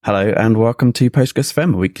Hello and welcome to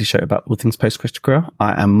PostgreSQL, a weekly show about all things PostgreSQL.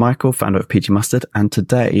 I am Michael, founder of PG Mustard, and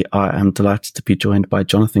today I am delighted to be joined by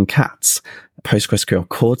Jonathan Katz, a PostgreSQL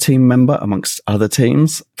core team member amongst other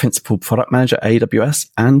teams, principal product manager at AWS,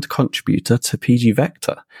 and contributor to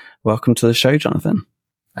pgvector. Welcome to the show, Jonathan.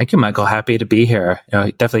 Thank you, Michael. Happy to be here.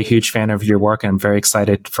 Definitely a huge fan of your work, and I'm very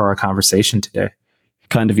excited for our conversation today.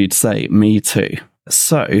 Kind of you to say, me too.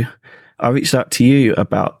 So, I reached out to you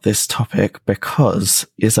about this topic because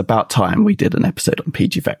it's about time we did an episode on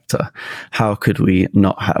pgvector. How could we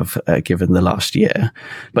not have, given the last year?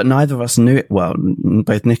 But neither of us knew it well.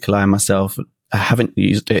 Both Nikolai and myself haven't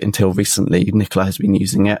used it until recently. Nikolai has been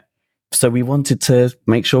using it. So we wanted to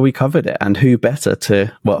make sure we covered it. And who better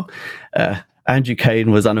to, Andrew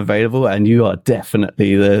Kane was unavailable, and you are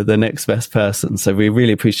definitely the next best person. So we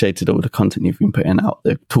really appreciated all the content you've been putting out,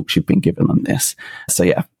 the talks you've been given on this. So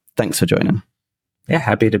yeah. Thanks for joining. Yeah,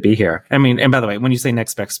 happy to be here. I mean, and by the way, when you say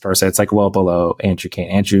next best person, it's like well below Andrew Kane.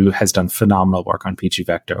 Andrew has done phenomenal work on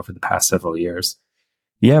pgvector over the past several years.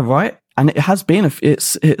 Yeah, right. And it has been,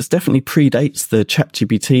 it's definitely predates the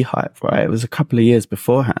ChatGPT hype, right? It was a couple of years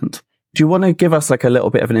beforehand. Do you want to give us like a little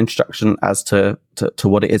bit of an introduction as to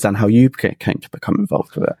what it is and how you came to become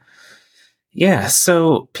involved with it? Yeah,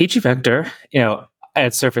 so pgvector,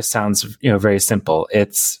 at surface sounds, very simple.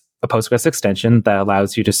 It's a Postgres extension that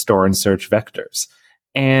allows you to store and search vectors.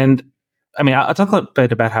 And I mean, I'll talk a little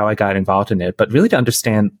bit about how I got involved in it, but really to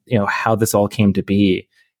understand, how this all came to be,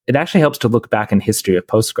 it actually helps to look back in history of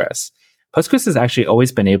Postgres. Postgres has actually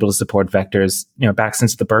always been able to support vectors, back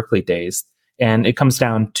since the Berkeley days. And it comes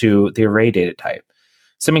down to the array data type.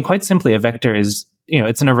 So I mean, quite simply, a vector is,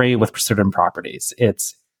 it's an array with certain properties.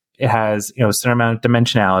 It has, a certain amount of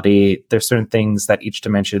dimensionality. There's certain things that each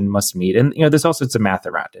dimension must meet. And, there's all sorts of math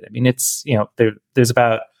around it. I mean, it's, there's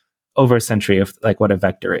about over a century of like what a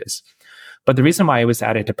vector is. But the reason why it was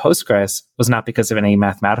added to Postgres was not because of any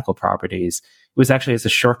mathematical properties. It was actually as a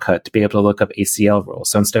shortcut to be able to look up ACL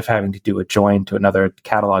rules. So instead of having to do a join to another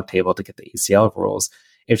catalog table to get the ACL rules,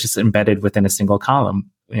 it's just embedded within a single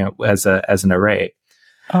column, as an array.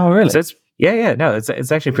 Oh, really? So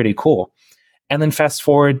it's actually pretty cool. And then fast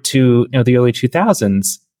forward to the early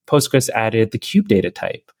 2000s, Postgres added the cube data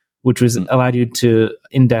type, which was allowed you to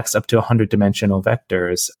index up to 100 dimensional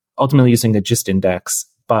vectors, ultimately using a gist index.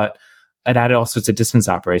 But it added all sorts of distance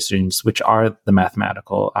operations, which are the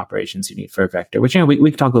mathematical operations you need for a vector. Which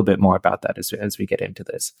we can talk a little bit more about that as we get into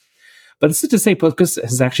this. But this is to say, Postgres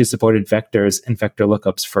has actually supported vectors and vector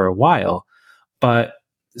lookups for a while, but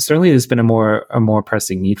certainly there's been a more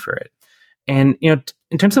pressing need for it. And,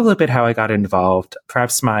 in terms of a little bit how I got involved,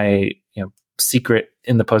 perhaps my, secret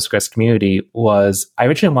in the Postgres community was I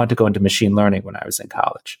originally wanted to go into machine learning when I was in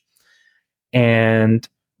college. And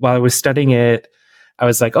while I was studying it, I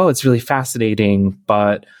was like, oh, it's really fascinating,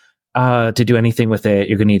 but to do anything with it,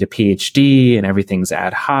 you're going to need a PhD and everything's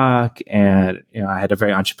ad hoc. And, I had a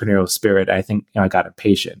very entrepreneurial spirit. I think, I got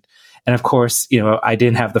impatient. And of course, I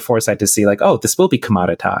didn't have the foresight to see like, oh, this will be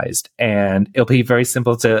commoditized and it'll be very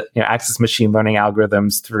simple to access machine learning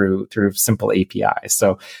algorithms through simple APIs.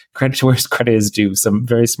 So credit to where credit is due. Some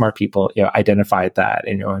very smart people, identified that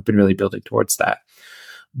and, have been really building towards that.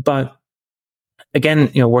 But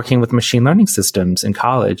again, working with machine learning systems in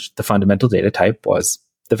college, the fundamental data type was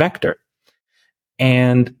the vector.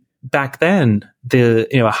 And back then,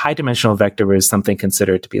 a high dimensional vector was something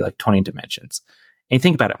considered to be like 20 dimensions. And you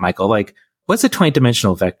think about it, Michael, like, what's a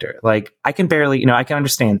 20-dimensional vector? Like, I can barely, I can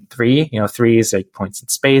understand 3, 3 is like points in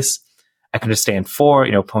space. I can understand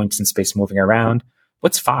 4, points in space moving around.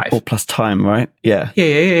 What's 5? Or plus time, right? Yeah.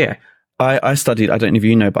 Yeah. I studied, I don't know if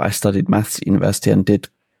you know, but I studied maths at university and did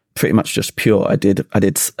pretty much just pure. I did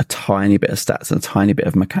a tiny bit of stats and a tiny bit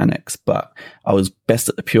of mechanics, but I was best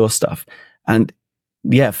at the pure stuff. And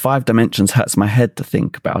yeah, 5 dimensions hurts my head to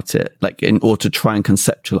think about it, like or to try and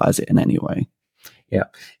conceptualize it in any way. Yeah.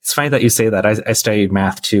 It's funny that you say that. I studied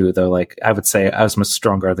math too, though. Like, I would say I was much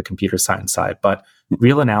stronger on the computer science side, but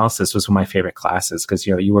real analysis was one of my favorite classes because,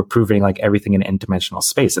 you were proving like everything in n-dimensional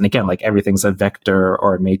space. And again, like everything's a vector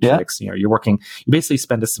or a matrix. Yeah. You basically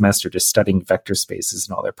spend a semester just studying vector spaces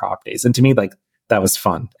and all their properties. And to me, like, that was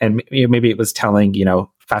fun. And maybe it was telling,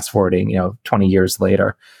 fast forwarding, 20 years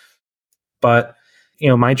later. But,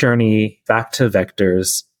 my journey back to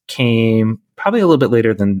vectors came probably a little bit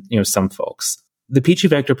later than, some folks. The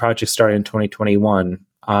pgvector project started in 2021.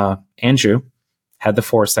 Andrew had the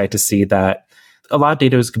foresight to see that a lot of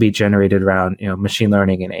data could be generated around, machine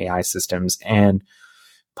learning and AI systems. And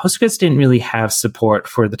Postgres didn't really have support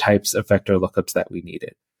for the types of vector lookups that we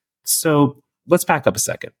needed. So let's back up a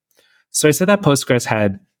second. So I said that Postgres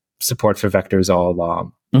had support for vectors all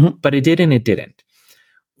along, but it did and it didn't.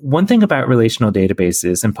 one thing about relational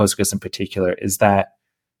databases and Postgres in particular is that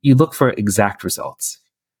you look for exact results.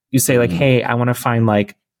 You say like, hey, I want to find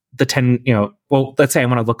like the 10, let's say I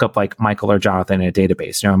want to look up like Michael or Jonathan in a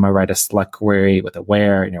database. I'm going to write a select query with a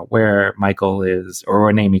where Michael is, or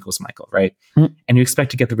a name equals Michael, right? And you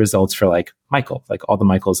expect to get the results for like Michael, like all the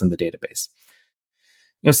Michaels in the database.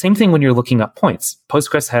 Same thing when you're looking up points.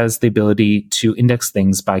 Postgres has the ability to index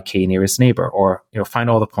things by k nearest neighbor, or find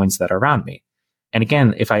all the points that are around me. And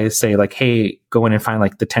again, if I say like, hey, go in and find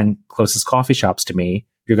like the 10 closest coffee shops to me,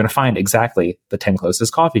 you're going to find exactly the 10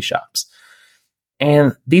 closest coffee shops.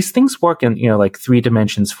 And these things work in, like 3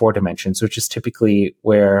 dimensions, 4 dimensions, which is typically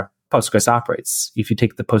where Postgres operates. If you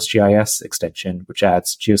take the PostGIS extension, which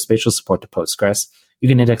adds geospatial support to Postgres, you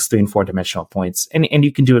can index 3 and 4 dimensional points, and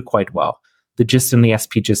you can do it quite well. The GIST and the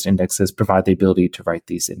SPGIST indexes provide the ability to write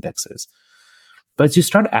these indexes. But as you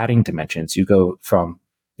start adding dimensions, you go from,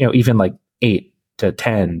 even like 8 to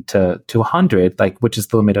 10 to 100, like, which is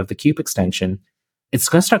the limit of the cube extension. It's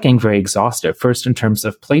going to start getting very exhaustive. First, in terms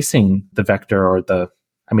of placing the vector, or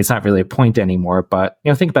it's not really a point anymore, but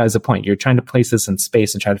think about it as a point. You're trying to place this in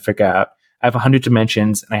space and try to figure out, I have 100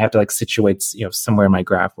 dimensions and I have to like situate, somewhere in my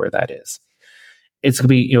graph where that is. It's going to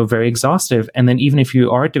be, very exhaustive. And then even if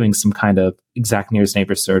you are doing some kind of exact nearest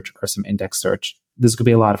neighbor search or some index search, there's going to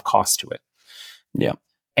be a lot of cost to it. Yeah.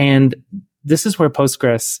 And this is where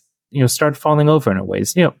Postgres, started falling over in a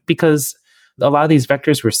ways, because a lot of these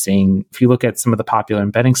vectors we're seeing, if you look at some of the popular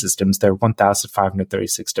embedding systems, they're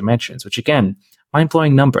 1,536 dimensions, which again,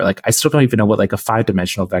 mind-blowing number. Like, I still don't even know what like a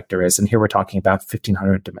 5-dimensional vector is. And here we're talking about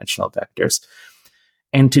 1,500 dimensional vectors.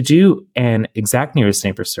 And to do an exact nearest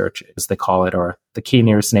neighbor search, as they call it, or the key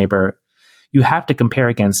nearest neighbor, you have to compare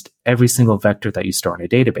against every single vector that you store in a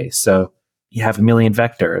database. So you have 1 million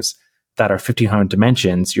vectors that are 1,500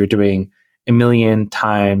 dimensions. You're doing 1 million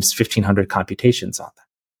times 1,500 computations on them.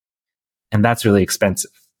 And that's really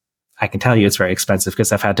expensive. I can tell you it's very expensive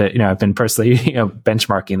because I've had to, I've been personally,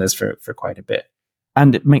 benchmarking this for quite a bit.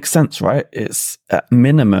 And it makes sense, right? It's at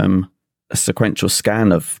minimum a sequential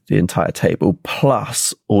scan of the entire table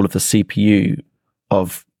plus all of the CPU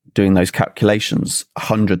of doing those calculations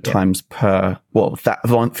 100 times per,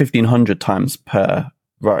 1,500 times per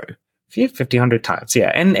row. 1,500 times,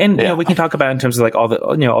 yeah. And we can talk about in terms of like all the,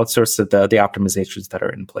 all sorts of the optimizations that are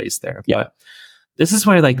in place there. Yeah. But this is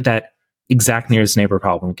where like that exact nearest neighbor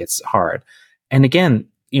problem gets hard. And again,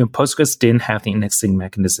 Postgres didn't have the indexing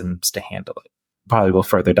mechanisms to handle it. Probably we'll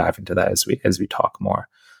further dive into that as we talk more.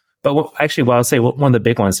 But I'll say one of the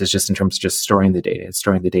big ones is just in terms of just storing the data. It's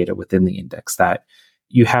storing the data within the index, that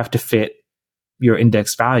you have to fit your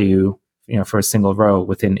index value, for a single row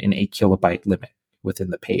within an 8 kilobyte limit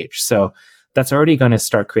within the page. So that's already going to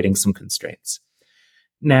start creating some constraints.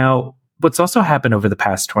 Now, what's also happened over the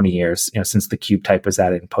past 20 years, since the cube type was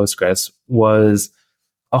added in Postgres, was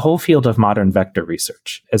a whole field of modern vector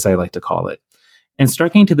research, as I like to call it, and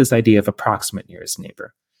start getting to this idea of approximate nearest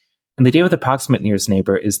neighbor. And the idea with approximate nearest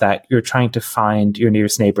neighbor is that you're trying to find your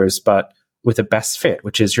nearest neighbors, but with a best fit,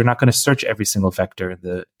 which is you're not going to search every single vector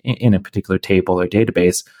in a particular table or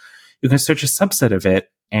database. You're going to search a subset of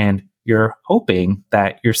it, and you're hoping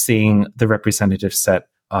that you're seeing the representative set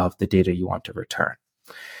of the data you want to return.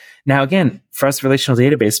 Now, again, for us relational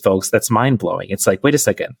database folks, that's mind-blowing. It's like, wait a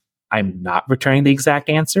second, I'm not returning the exact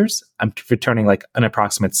answers. I'm returning like an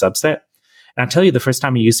approximate subset. And I'll tell you, the first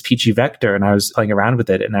time I used pgvector and I was playing around with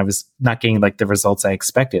it and I was not getting like the results I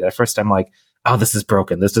expected. At first, I'm like, oh, this is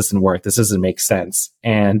broken. This doesn't work. This doesn't make sense.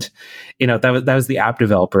 And, that was the app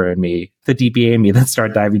developer in me, the DBA in me, that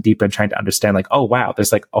started diving deeper and trying to understand like, oh, wow,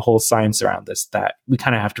 there's like a whole science around this that we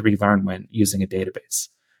kind of have to relearn when using a database.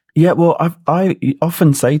 Yeah, well, I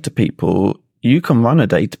often say to people, you can run a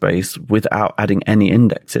database without adding any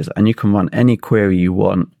indexes, and you can run any query you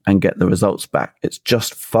want and get the results back. It's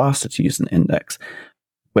just faster to use an index,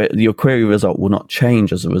 where your query result will not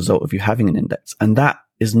change as a result of you having an index. And that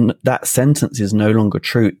sentence is no longer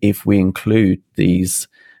true if we include these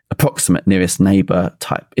approximate nearest neighbor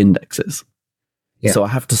type indexes. Yeah. So I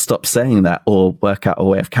have to stop saying that or work out a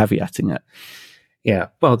way of caveating it. Yeah.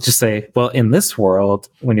 Well, just say, in this world,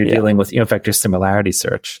 when you're dealing with, vector similarity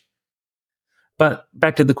search. But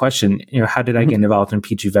back to the question, how did I get involved in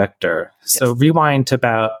pgvector? So rewind to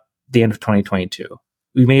about the end of 2022.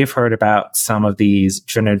 We may have heard about some of these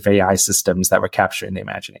generative AI systems that were capturing the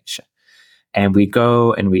imagination. And we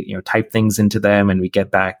go and we, type things into them and we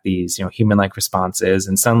get back these, human-like responses.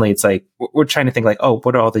 And suddenly it's like, we're trying to think like, oh,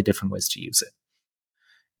 what are all the different ways to use it?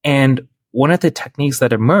 And one of the techniques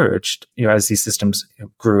that emerged, as these systems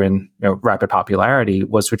grew in rapid popularity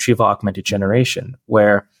was retrieval augmented generation,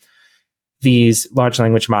 where these large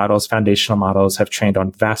language models, foundational models, have trained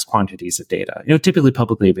on vast quantities of data, typically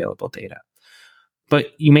publicly available data.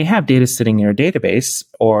 But you may have data sitting in your database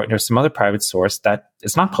or some other private source that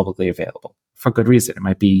is not publicly available for good reason. It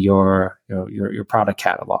might be your product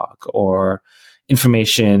catalog or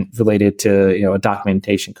information related to a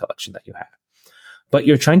documentation collection that you have. But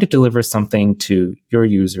you're trying to deliver something to your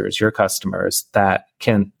users, your customers, that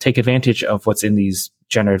can take advantage of what's in these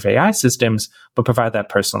generative AI systems, but provide that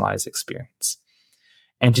personalized experience.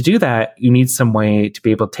 And to do that, you need some way to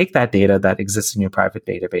be able to take that data that exists in your private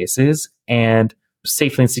databases and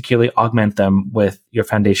safely and securely augment them with your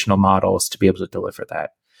foundational models to be able to deliver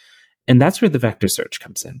that. And that's where the vector search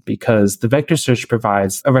comes in, because the vector search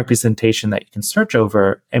provides a representation that you can search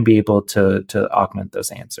over and be able to augment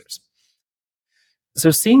those answers. So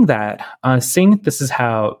seeing this is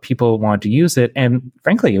how people want to use it, and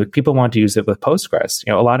frankly, people want to use it with Postgres.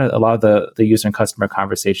 A lot of the user and customer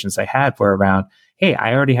conversations I had were around, hey,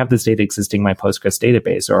 I already have this data existing in my Postgres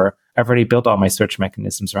database, or I've already built all my search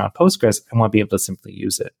mechanisms around Postgres. I want to be able to simply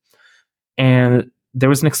use it. And there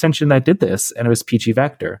was an extension that did this, and it was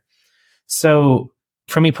pgvector. So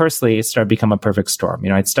for me personally, it started to become a perfect storm.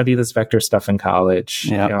 I'd studied this vector stuff in college.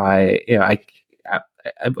 Yeah.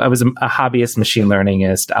 I was a hobbyist machine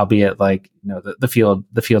learningist, albeit the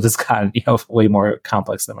field has gotten way more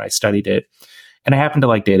complex than when I studied it. And I happen to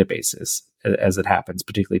like databases as it happens,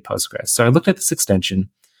 particularly Postgres. So I looked at this extension.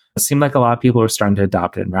 It seemed like a lot of people were starting to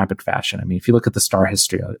adopt it in rapid fashion. I mean, if you look at the star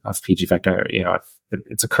history of pgvector,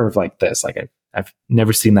 it's a curve like this. I've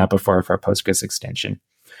never seen that before for a Postgres extension.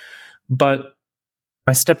 But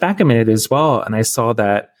I stepped back a minute as well, and I saw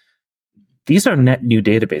that these are net new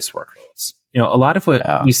database workloads. A lot of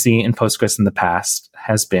what we see in Postgres in the past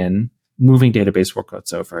has been moving database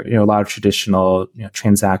workloads over, a lot of traditional,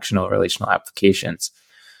 transactional relational applications.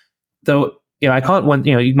 Though, I call it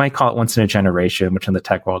you might call it once in a generation, which in the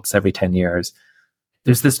tech world is every 10 years.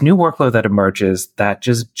 There's this new workload that emerges that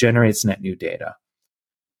just generates net new data.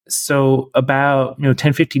 So about,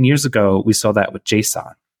 10, 15 years ago, we saw that with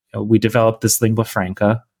JSON. We developed this lingua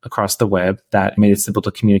franca across the web that made it simple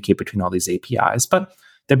to communicate between all these APIs, but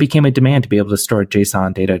there became a demand to be able to store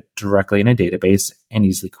JSON data directly in a database and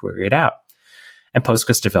easily query it out. And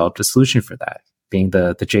Postgres developed a solution for that, being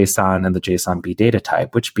the JSON and the JSON-B data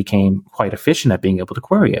type, which became quite efficient at being able to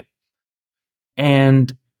query it.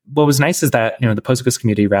 And what was nice is that the Postgres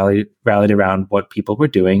community rallied around what people were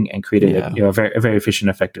doing and created a very efficient,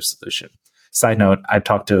 effective solution. Side note, I've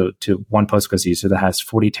talked to one Postgres user that has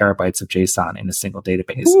 40 terabytes of JSON in a single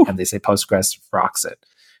database, and they say Postgres rocks it,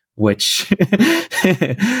 which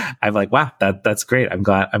I'm like, wow, that's great. I'm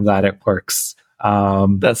glad it works.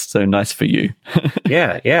 That's so nice for you.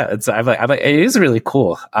 yeah. I'm like, it is really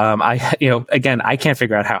cool. Again, I can't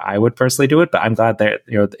figure out how I would personally do it, but I'm glad that,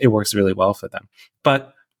 it works really well for them.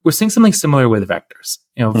 But we're seeing something similar with vectors.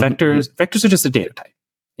 Vectors are just a data type.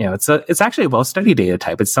 It's actually a well-studied data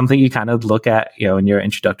type. It's something you kind of look at, in your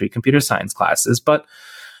introductory computer science classes. But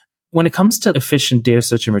when it comes to efficient data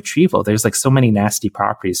search and retrieval, there's so many nasty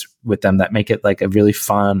properties with them that make it a really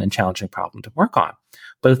fun and challenging problem to work on.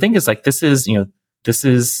 But the thing is, this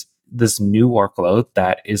is this new workload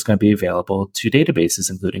that is going to be available to databases,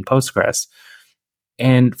 including Postgres.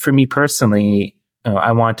 And for me personally,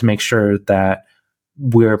 I want to make sure that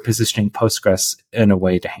we're positioning Postgres in a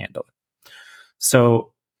way to handle it.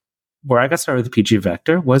 So where I got started with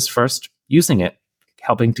pgvector was first using it,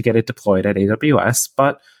 helping to get it deployed at AWS.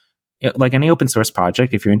 But like any open source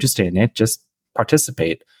project, if you're interested in it, just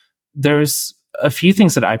participate. There's a few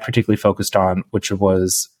things that I particularly focused on, which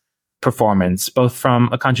was performance, both from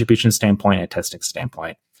a contribution standpoint and a testing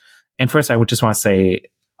standpoint. And first, I would just want to say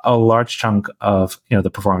a large chunk of the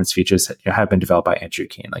performance features have been developed by Andrew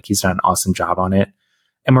Keen. He's done an awesome job on it.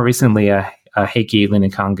 And more recently, Heikki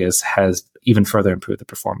Linnakangas has even further improved the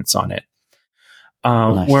performance on it.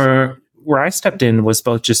 Nice. Where I stepped in was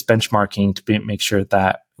both just benchmarking to make sure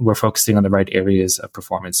that we're focusing on the right areas of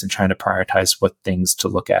performance and trying to prioritize what things to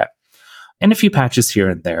look at. And a few patches here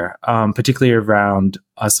and there, particularly around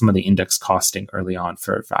some of the index costing early on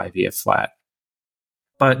for IVF flat.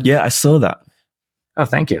 But yeah, I saw that. Oh,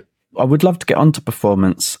 thank you. I would love to get onto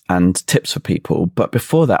performance and tips for people. But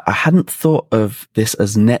before that, I hadn't thought of this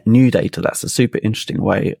as net new data. That's a super interesting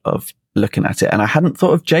way of looking at it. And I hadn't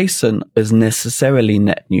thought of JSON as necessarily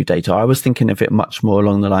net new data. I was thinking of it much more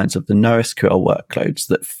along the lines of the NoSQL workloads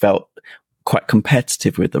that felt quite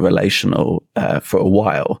competitive with the relational for a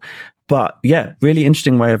while. But yeah, really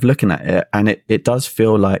interesting way of looking at it. And it does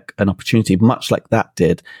feel like an opportunity, much like that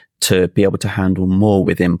did, to be able to handle more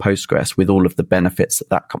within Postgres with all of the benefits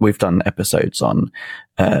that we've done episodes on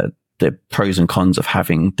the pros and cons of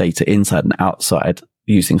having data inside and outside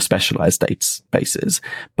using specialized databases,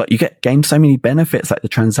 but you gain so many benefits, like the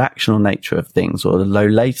transactional nature of things, or the low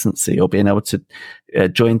latency, or being able to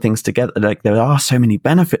join things together. Like, there are so many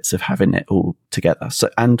benefits of having it all together. So,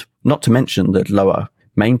 and not to mention the lower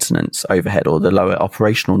maintenance overhead, or the lower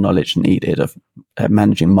operational knowledge needed of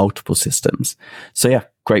managing multiple systems. So yeah,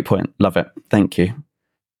 great point. Love it. Thank you.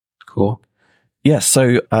 Cool. Yeah.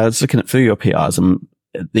 So I was looking through your PRs, and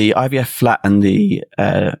the IVF flat and the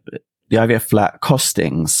IVF flat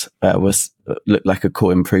costings looked like a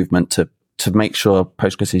core improvement to make sure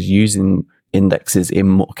Postgres is using indexes in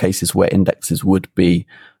more cases where indexes would be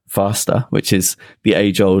faster, which is the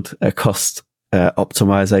age-old cost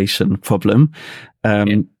optimization problem.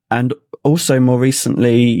 And also more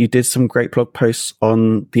recently, you did some great blog posts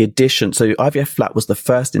on the addition. So IVF flat was the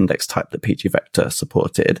first index type that pgvector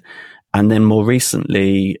supported. And then more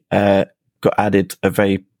recently, got added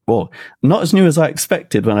not as new as I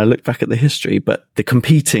expected when I look back at the history, but the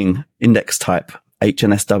competing index type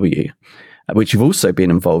HNSW, which you've also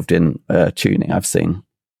been involved in tuning, I've seen.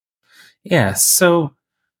 Yeah. So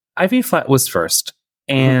IVF flat was first.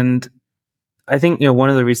 And I think, one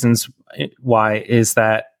of the reasons why is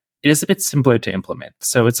that it is a bit simpler to implement.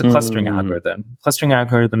 So it's a clustering algorithm. Clustering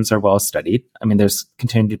algorithms are well studied. I mean, there's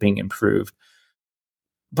continually being improved.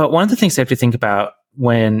 But one of the things you have to think about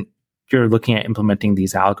when you're looking at implementing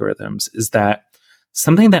these algorithms is that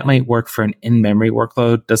something that might work for an in-memory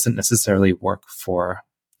workload doesn't necessarily work for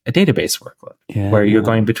a database workload, where you're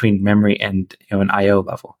going between memory and an I/O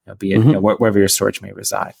level, be it wherever your storage may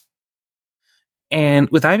reside. And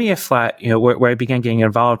with IVF flat, where I began getting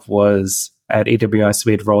involved was at AWS.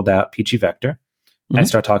 We had rolled out pgvector. I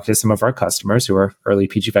started talking to some of our customers who are early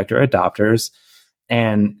pgvector adopters,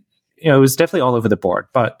 and it was definitely all over the board.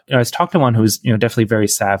 But I was talking to one who was definitely very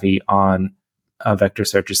savvy on vector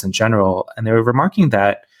searches in general, and they were remarking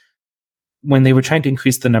that when they were trying to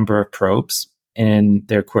increase the number of probes in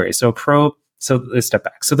their query, so let's step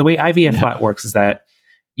back. So the way IVF flat works is that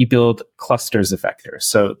you build clusters of vectors.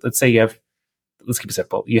 So let's say let's keep it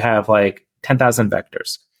simple. You have like 10,000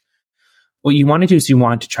 vectors. What you want to do is you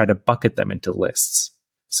want to try to bucket them into lists.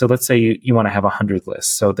 So let's say you want to have 100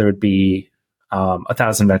 lists. So there would be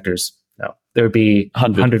 1,000 vectors. No, there would be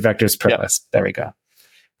 100 vectors per list. There we go.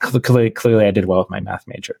 Clearly, I did well with my math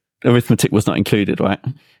major. Arithmetic was not included, right?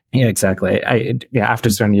 Yeah, exactly. After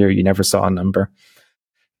a certain year, you never saw a number.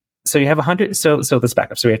 So you have 100. So let's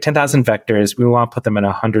back up. So we have 10,000 vectors. We want to put them in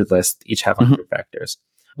 100 lists. Each have 100 vectors.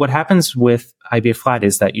 What happens with IVF flat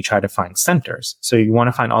is that you try to find centers. So you want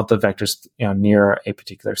to find all the vectors near a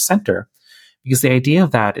particular center, because the idea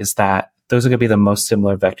of that is that those are going to be the most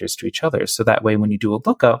similar vectors to each other. So that way, when you do a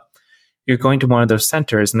lookup, you're going to one of those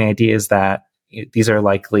centers, and the idea is that these are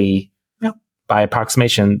likely, by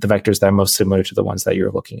approximation, the vectors that are most similar to the ones that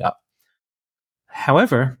you're looking up.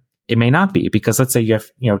 However, it may not be, because let's say you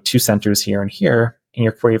have two centers here, and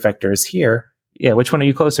your query vector is here. Yeah, which one are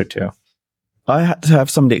you closer to? I had to have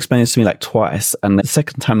somebody explain this to me like twice, and the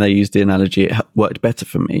second time they used the analogy, it worked better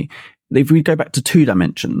for me. If we go back to 2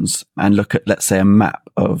 dimensions and look at, let's say, a map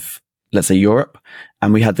of, let's say, Europe,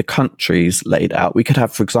 and we had the countries laid out, we could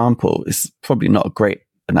have, for example, this is probably not a great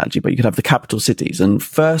analogy, but you could have the capital cities. And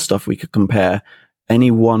first off, we could compare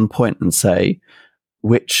any one point and say,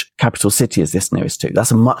 which capital city is this nearest to? That's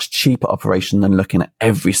a much cheaper operation than looking at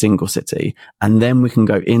every single city. And then we can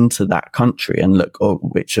go into that country and look at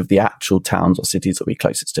which of the actual towns or cities are we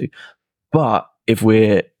closest to. But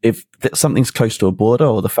if something's close to a border,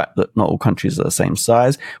 or the fact that not all countries are the same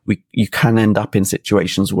size, you can end up in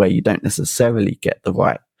situations where you don't necessarily get the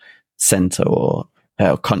right center or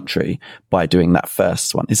country by doing that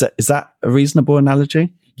first one. Is that a reasonable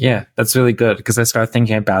analogy? Yeah, that's really good, because I started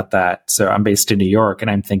thinking about that. So I'm based in New York, and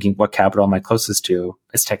I'm thinking, what capital am I closest to?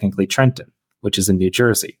 It's technically Trenton, which is in New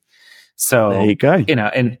Jersey. So there you go.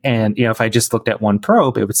 And if I just looked at one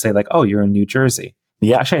probe, it would say like, oh, you're in New Jersey.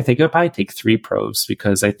 Yeah, actually, I think it would probably take 3 probes,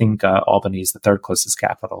 because I think Albany is the 3rd closest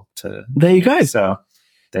capital to. There you go. So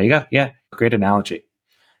there you go. Yeah, great analogy.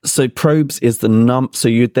 So probes is the so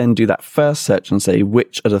you'd then do that first search and say,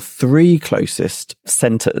 which are the 3 closest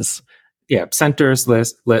centers? Yeah, centers,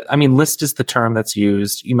 list. List is the term that's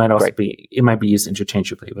used. You might also it might be used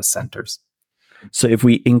interchangeably with centers. So if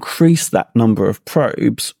we increase that number of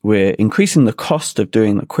probes, we're increasing the cost of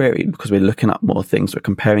doing the query, because we're looking up more things, we're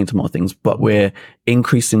comparing to more things, but we're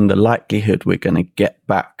increasing the likelihood we're going to get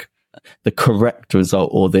back the correct result,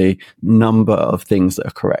 or the number of things that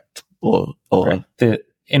are correct, or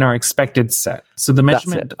in our expected set. So the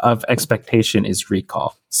measurement of expectation is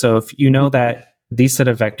recall. So if you know that these set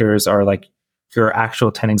of vectors are like your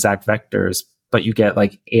actual 10 exact vectors, but you get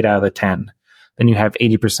like 8 out of the 10, then you have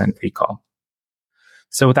 80% recall.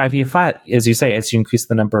 So with IVA flat, as you say, as you increase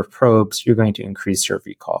the number of probes, you're going to increase your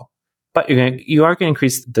recall, but you are going to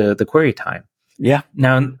increase the query time. Yeah.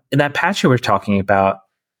 Now, in that patch you were talking about,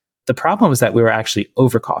 the problem was that we were actually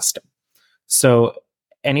overcosting. So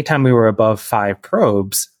anytime we were above 5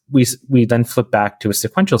 probes, we then flip back to a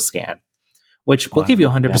sequential scan, which will give you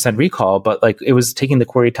 100% recall, but like it was taking the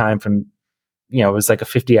query time from, it was like a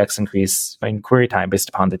 50x increase in query time based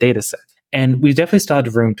upon the data set. And we definitely still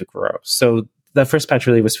had room to grow. So the first patch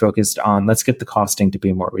really was focused on, let's get the costing to be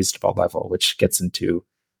a more reasonable level, which gets into,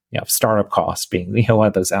 startup costs being, one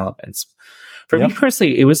of those elements. For me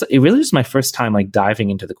personally, it really was my first time like diving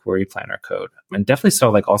into the query planner code, and definitely saw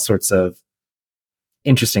like all sorts of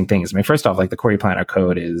interesting things. I mean, first off, like the query planner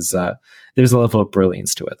code is, there's a level of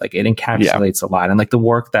brilliance to it. Like it encapsulates a lot. And like the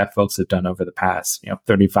work that folks have done over the past,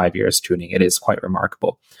 35 years tuning, it is quite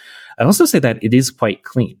remarkable. I'd also say that it is quite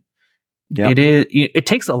clean. Yep. It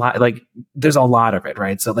takes a lot, like there's a lot of it,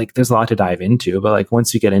 right? So like there's a lot to dive into, but like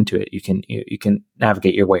once you get into it, you can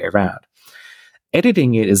navigate your way around.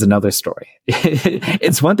 Editing it is another story.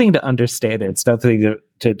 It's one thing to understand it. It's nothing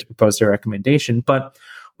to propose a recommendation. But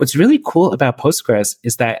what's really cool about Postgres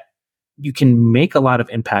is that you can make a lot of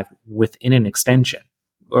impact within an extension,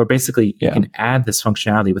 or basically you can add this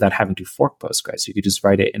functionality without having to fork Postgres. You could just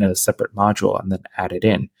write it in a separate module and then add it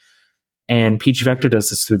in. And pgvector does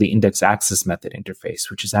this through the index access method interface,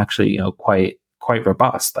 which is actually quite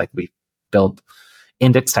robust. Like we built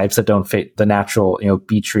index types that don't fit the natural,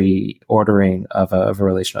 B-tree ordering of a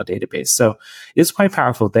relational database. So it's quite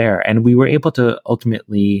powerful there. And we were able to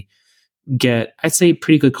ultimately get, I'd say,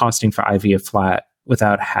 pretty good costing for IVA flat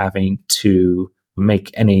without having to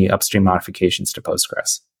make any upstream modifications to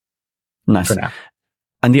Postgres. Nice. For now.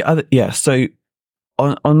 And the other, so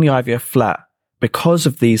on the IVA flat, because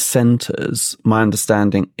of these centers, my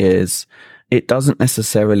understanding is it doesn't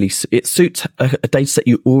necessarily, it suits a data set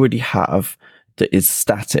you already have that is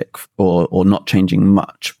static or not changing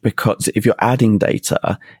much, because if you're adding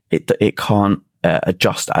data, it can't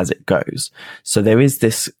adjust as it goes. So there is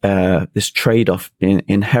this trade-off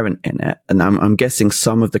inherent in it. And I'm guessing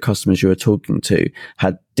some of the customers you were talking to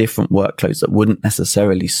had different workloads that wouldn't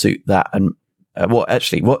necessarily suit that. And what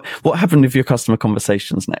happened with your customer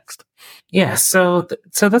conversations next? Yeah, so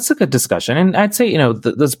that's a good discussion, and I'd say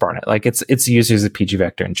let's burn it. Like it's users of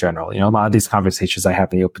pgvector in general. A lot of these conversations I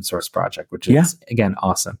have in the open source project, which is again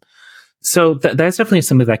awesome. So that's definitely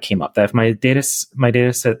something that came up. That if my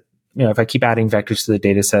data set, if I keep adding vectors to the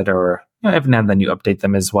data set, or every now and then you update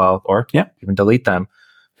them as well, or even delete them,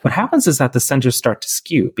 what happens is that the centers start to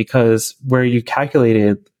skew, because where you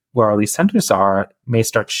calculated where all these centers are may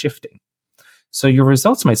start shifting. So your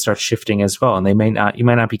results might start shifting as well, and you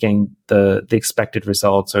might not be getting the expected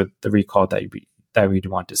results or the recall that you'd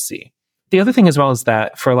want to see. The other thing as well is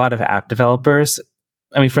that for a lot of app developers,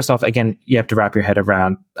 I mean, first off, again, you have to wrap your head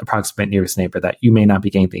around approximate nearest neighbor, that you may not be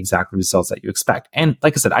getting the exact results that you expect. And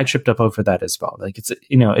like I said, I tripped up over that as well. Like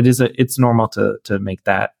it's normal to make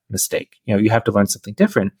that mistake. You have to learn something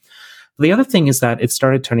different. The other thing is that it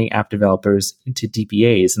started turning app developers into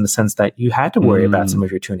DBAs, in the sense that you had to worry about some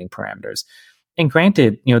of your tuning parameters. And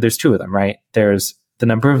granted, there's two of them, right? There's the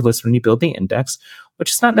number of lists when you build the index, which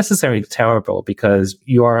is not necessarily terrible, because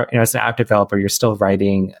you are, as an app developer, you're still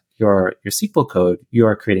writing your SQL code, you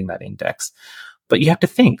are creating that index. But you have to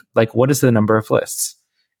think, like, what is the number of lists?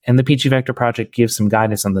 And the pgvector project gives some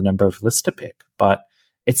guidance on the number of lists to pick, but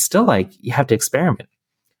it's still like you have to experiment.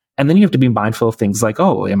 And then you have to be mindful of things like,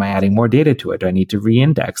 oh, am I adding more data to it? Do I need to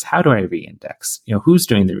reindex? How do I reindex? Who's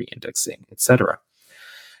doing the reindexing, etc.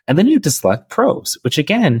 And then you have to select probes, which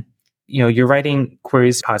again, you're writing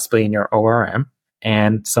queries possibly in your ORM,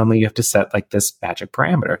 and suddenly you have to set like this magic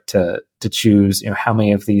parameter to choose, how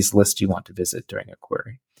many of these lists you want to visit during a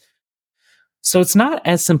query. So it's not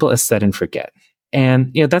as simple as set and forget.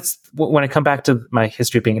 And, that's when I come back to my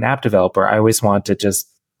history of being an app developer, I always want to just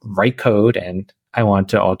write code and I want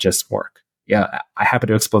to all just work. I happen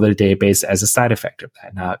to explore the database as a side effect of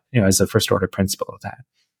that, not, as a first order principle of that.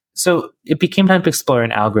 So it became time to explore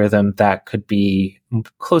an algorithm that could be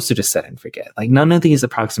closer to set and forget. Like none of these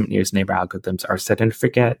approximate nearest neighbor algorithms are set and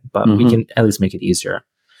forget, but we can at least make it easier.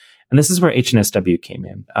 And this is where HNSW came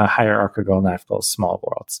in, hierarchical navigable small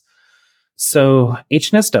worlds. So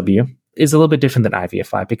HNSW is a little bit different than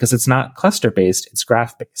IVA5 because it's not cluster-based, it's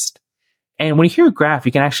graph-based. And when you hear a graph,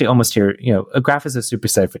 you can actually almost hear, a graph is a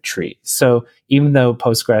superset of a tree. So even though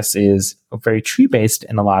Postgres is very tree-based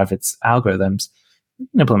in a lot of its algorithms, you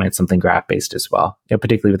can implement something graph-based as well,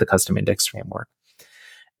 particularly with the custom index framework.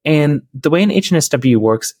 And the way an HNSW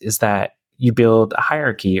works is that you build a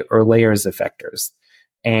hierarchy or layers of vectors.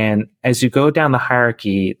 And as you go down the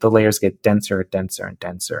hierarchy, the layers get denser, denser, and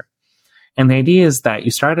denser. And the idea is that you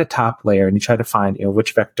start at a top layer and you try to find,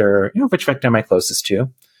 which vector am I closest to?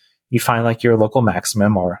 You find like your local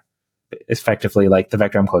maximum, or effectively like the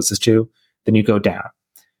vector I'm closest to. Then you go down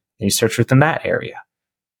and you search within that area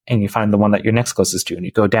and you find the one that you're next closest to, and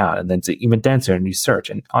you go down, and then it's even denser and you search,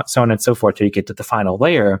 and so on and so forth till you get to the final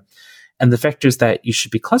layer. And the vectors that you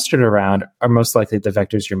should be clustered around are most likely the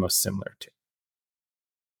vectors you're most similar to.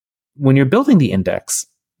 When you're building the index,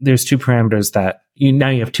 there's two parameters that you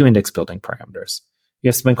have two index building parameters. You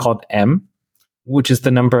have something called M, which is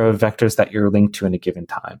the number of vectors that you're linked to in a given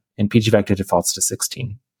time. And pgvector defaults to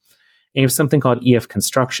 16. And you have something called EF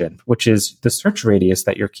construction, which is the search radius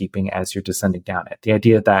that you're keeping as you're descending down it. The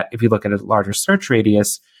idea that if you look at a larger search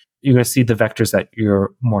radius, you're going to see the vectors that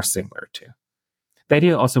you're more similar to. The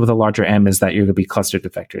idea also with a larger M is that you're going to be clustered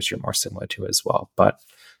with vectors you're more similar to as well. But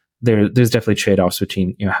there's definitely trade-offs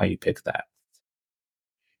between how you pick that.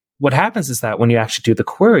 What happens is that when you actually do the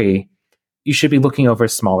query, you should be looking over a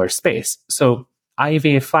smaller space. So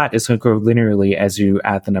IVA flat is going to grow linearly as you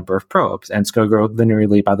add the number of probes, and it's going to grow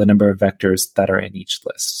linearly by the number of vectors that are in each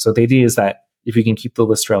list. So the idea is that if you can keep the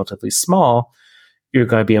list relatively small, you're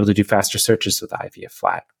going to be able to do faster searches with IVA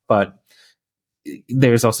flat. But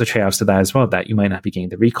there's also trade-offs to that as well, that you might not be getting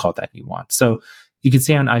the recall that you want. So you can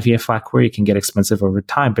see on IVA flat query can get expensive over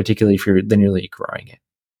time, particularly if you're linearly growing it.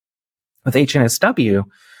 With HNSW,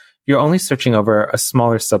 you're only searching over a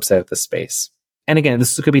smaller subset of the space. And again,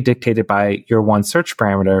 this could be dictated by your one search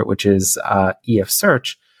parameter, which is EF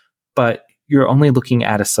search, but you're only looking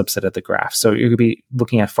at a subset of the graph. So you're going to be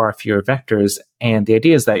looking at far fewer vectors. And the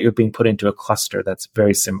idea is that you're being put into a cluster that's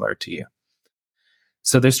very similar to you.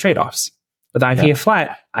 So there's trade-offs. With IVA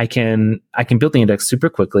flat, I can build the index super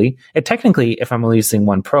quickly. And technically, if I'm only using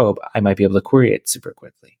one probe, I might be able to query it super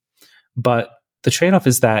quickly. But the trade-off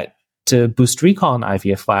is that to boost recall in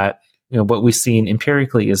IVA flat, what we've seen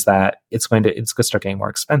empirically is that it's going to start getting more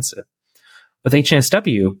expensive. With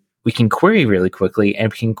HNSW, we can query really quickly,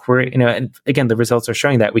 and we can query, and again, the results are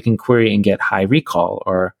showing that we can query and get high recall,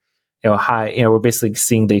 or we're basically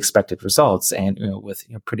seeing the expected results and with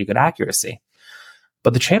pretty good accuracy.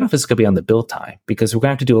 But the trade-off is going to be on the build time, because we're going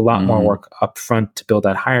to have to do a lot more work up front to build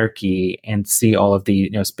that hierarchy and see all of the,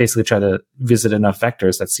 basically try to visit enough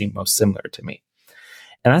vectors that seem most similar to me.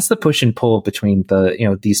 And that's the push and pull between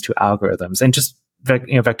the, these two algorithms, and just,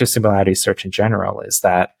 vector similarity search in general, is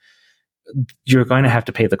that you're going to have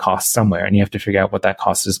to pay the cost somewhere, and you have to figure out what that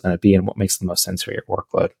cost is going to be and what makes the most sense for your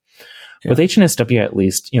workload. Yeah. With HNSW, at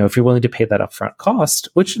least, if you're willing to pay that upfront cost,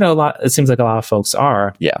 which, it seems like a lot of folks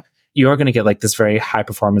are, you are going to get like this very high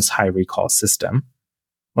performance, high recall system,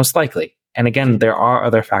 most likely. And again, there are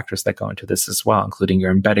other factors that go into this as well, including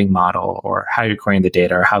your embedding model, or how you're querying the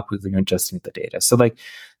data, or how quickly you're ingesting the data. So like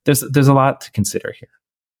there's a lot to consider here.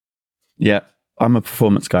 Yeah. I'm a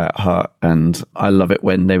performance guy at heart, and I love it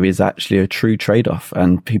when there is actually a true trade-off,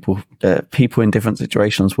 and people in different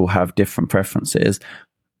situations will have different preferences.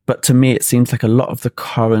 But to me, it seems like a lot of the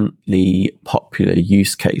currently popular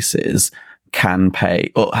use cases can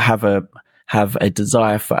pay, or have a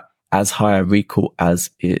desire for as high a recall as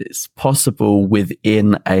is possible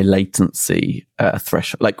within a latency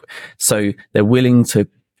threshold. Like, so they're willing to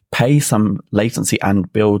pay some latency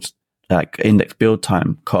and build like index build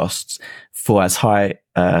time costs for as high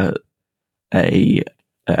a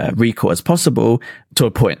recall as possible to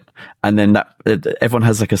a point. And then that everyone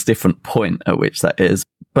has like a different point at which that is.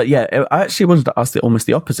 But yeah, I actually wanted to ask almost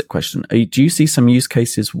the opposite question. Do you see some use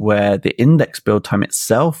cases where the index build time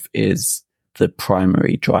itself is the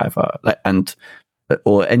primary driver,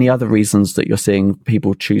 or any other reasons that you're seeing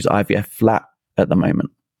people choose IVF flat at the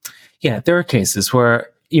moment? Yeah, there are cases where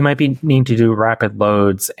you might be needing to do rapid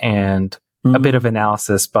loads and a bit of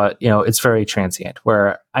analysis, but it's very transient.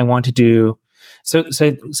 Where I want to do so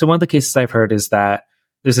one of the cases I've heard is that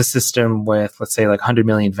there's a system with, let's say, like 100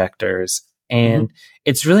 million vectors, and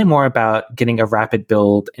it's really more about getting a rapid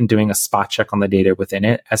build and doing a spot check on the data within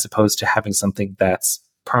it, as opposed to having something that's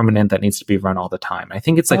permanent that needs to be run all the time. I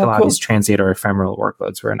think it's like a lot of these transient or ephemeral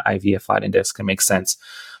workloads where an IVA flat index can make sense.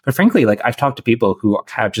 But frankly, like I've talked to people who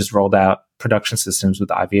have just rolled out production systems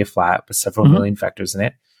with IVA flat with several million vectors in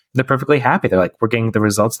it. They're perfectly happy. They're like, we're getting the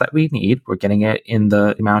results that we need. We're getting it in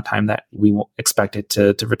the amount of time that we expect it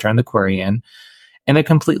to return the query in. And they're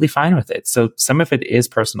completely fine with it. So some of it is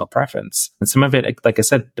personal preference. And some of it, like I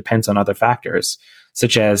said, depends on other factors,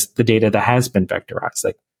 such as the data that has been vectorized.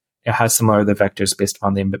 Like, how similar are the vectors based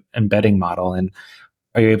upon the embedding model? And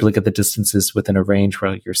are you able to get the distances within a range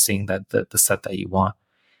where you're seeing that the set that you want?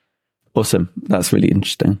 Awesome. That's really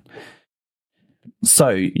interesting. So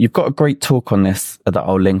you've got a great talk on this that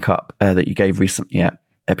I'll link up that you gave recently at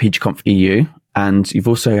PGConf EU. And you've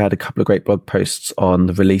also had a couple of great blog posts on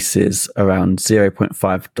the releases around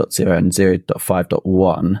 0.5.0 and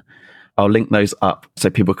 0.5.1. I'll link those up so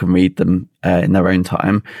people can read them in their own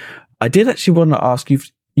time. I did actually want to ask you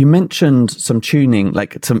mentioned some tuning,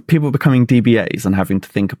 like some people becoming DBAs and having to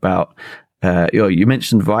think about, you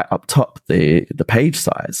mentioned right up top the page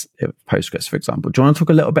size of Postgres, for example. Do you want to talk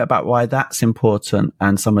a little bit about why that's important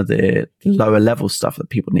and some of the lower level stuff that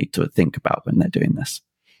people need to think about when they're doing this?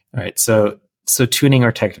 All right. So tuning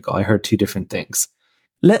or technical, I heard two different things.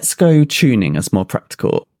 Let's go tuning as more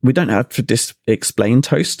practical. We don't have to explain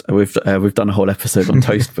Toast. We've done a whole episode on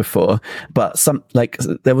Toast before, but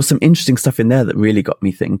there was some interesting stuff in there that really got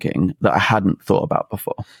me thinking that I hadn't thought about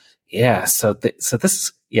before. Yeah.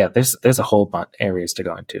 There's a whole bunch of areas to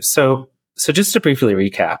go into. So just to briefly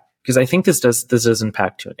recap, because I think this does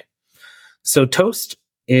impact tuning. So Toast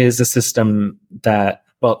is a system that,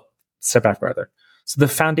 step back rather. So the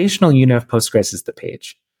foundational unit of Postgres is the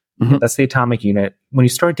page. Mm-hmm. That's the atomic unit. When you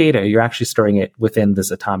store data, you're actually storing it within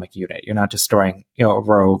this atomic unit. You're not just storing, a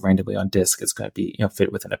row randomly on disk. It's going to be,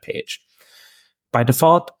 fit within a page. By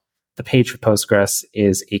default, the page for Postgres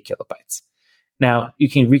is 8 kilobytes. Now, you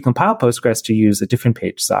can recompile Postgres to use a different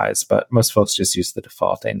page size, but most folks just use the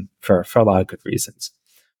default, and for a lot of good reasons.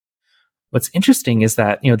 What's interesting is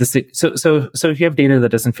that, so if you have data that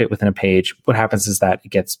doesn't fit within a page, what happens is that it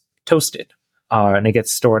gets toasted. And it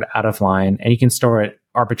gets stored out of line, and you can store it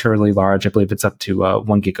arbitrarily large. I believe it's up to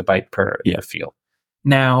 1 gigabyte per field.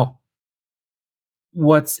 Now,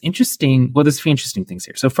 what's interesting? Well, there's a few interesting things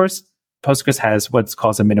here. So first, Postgres has what's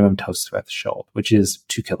called a minimum toast threshold, which is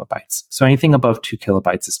 2 kilobytes. So anything above 2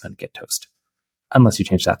 kilobytes is going to get toasted, unless you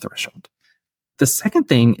change that threshold. The second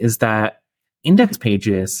thing is that index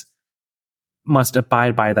pages must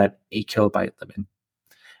abide by that 8 kilobyte limit.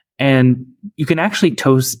 And you can actually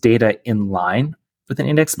toast data in line with an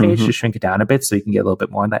index page to shrink it down a bit so you can get a little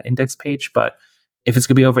bit more on that index page. But if it's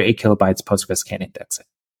going to be over 8 kilobytes, Postgres can't index it.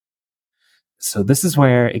 So this is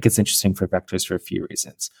where it gets interesting for vectors for a few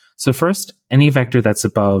reasons. So first, any vector that's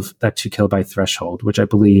above that 2 kilobyte threshold, which I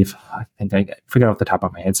forget off the top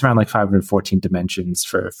of my head, it's around like 514 dimensions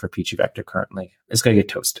for pgvector currently, is going to get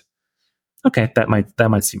toasted. Okay, that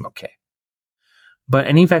might seem okay. But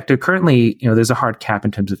any vector currently, there's a hard cap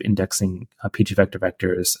in terms of indexing pgvector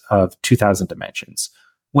vectors of 2,000 dimensions,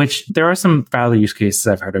 which there are some valid use cases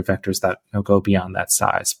I've heard of vectors that go beyond that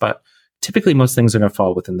size. But typically, most things are going to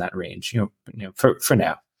fall within that range, for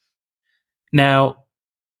now. Now,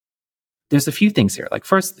 there's a few things here. Like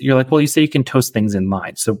first, you're like, well, you say you can toast things in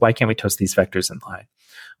line. So why can't we toast these vectors in line?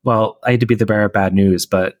 Well, I hate to be the bearer of bad news,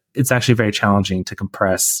 but it's actually very challenging to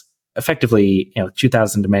compress effectively,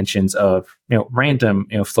 2,000 dimensions of, random,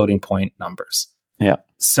 floating point numbers. Yeah.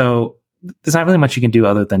 So there's not really much you can do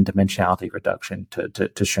other than dimensionality reduction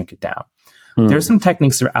to shrink it down. There's some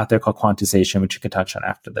techniques that are out there called quantization, which you can touch on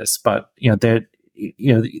after this, but,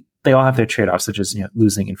 they all have their trade-offs, such as,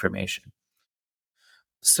 losing information.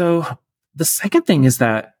 So the second thing is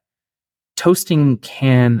that toasting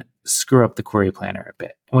can screw up the query planner a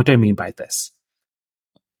bit. And what do I mean by this?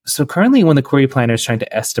 So currently, when the query planner is trying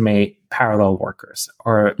to estimate parallel workers,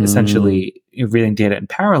 or essentially reading data in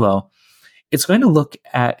parallel, it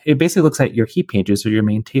basically looks at your heap pages or your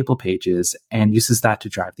main table pages and uses that to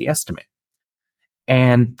drive the estimate.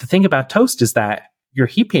 And the thing about Toast is that your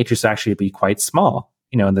heap pages actually be quite small.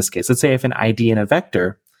 In this case, let's say I have an ID and a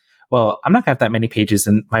vector. Well, I'm not going to have that many pages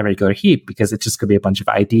in my regular heap because it's just going to be a bunch of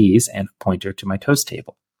IDs and a pointer to my Toast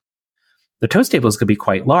table. The Toast table is going to be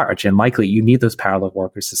quite large, and likely you need those parallel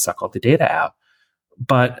workers to suck all the data out.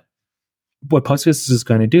 But what Postgres is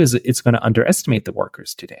going to do is it's going to underestimate the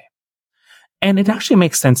workers today. And it actually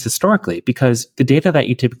makes sense historically because the data that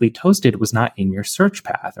you typically toasted was not in your search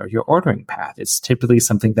path or your ordering path. It's typically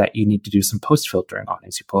something that you need to do some post filtering on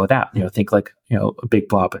as you pull it out. Think like, a big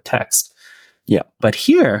blob of text. Yeah. But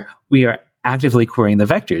here we are actively querying the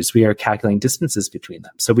vectors. We are calculating distances between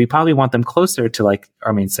them. So we probably want them closer to like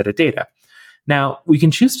our main set of data. Now, we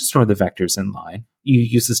can choose to store the vectors in line. You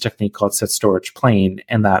use this technique called set storage plain,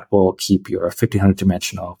 and that will keep your 1500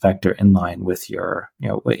 dimensional vector in line with your,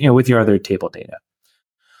 with your other table data.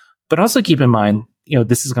 But also keep in mind,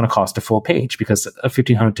 this is going to cost a full page because a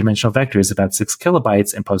 1500 dimensional vector is about 6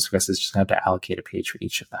 kilobytes, and Postgres is just going to have to allocate a page for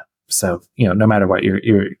each of them. So, no matter what,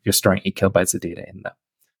 you're storing 8 kilobytes of data in them.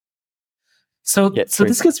 So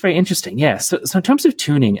this gets very interesting. Yeah. So in terms of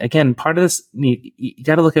tuning, again, part of this, you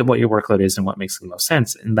got to look at what your workload is and what makes the most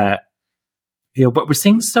sense. In that, what we're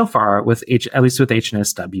seeing so far with at least with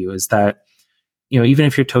HNSW is that, even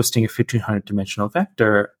if you're toasting a 1500 dimensional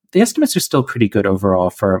vector, the estimates are still pretty good overall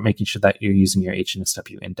for making sure that you're using your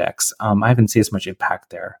HNSW index. I haven't seen as much impact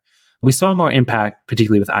there. We saw more impact,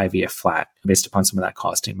 particularly with IVF flat, based upon some of that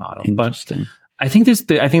costing model. Interesting. But I think there's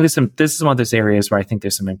this is one of those areas where I think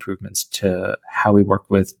there's some improvements to how we work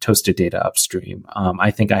with toasted data upstream. I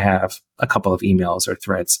think I have a couple of emails or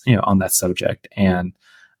threads, on that subject. And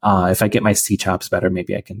if I get my CCHOPS better,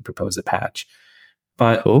 maybe I can propose a patch.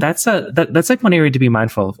 But cool. That's like one area to be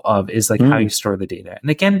mindful of is like how you store the data. And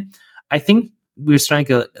again, I think we're starting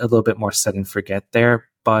to get a little bit more set and forget there.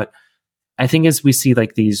 But I think as we see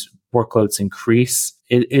like these workloads increase,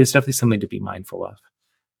 it is definitely something to be mindful of.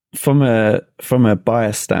 From a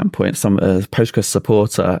bias standpoint, some Postgres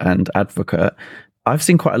supporter and advocate, I've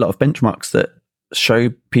seen quite a lot of benchmarks that show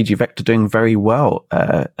pgvector doing very well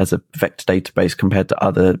as a vector database compared to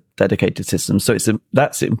other dedicated systems. So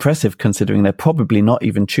that's impressive considering they're probably not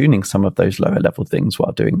even tuning some of those lower level things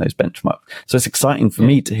while doing those benchmarks. So it's exciting for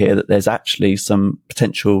me to hear that there's actually some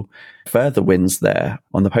potential further wins there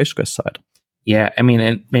on the Postgres side. Yeah, I mean,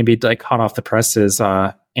 and maybe like hot off the presses,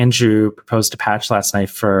 Andrew proposed a patch last night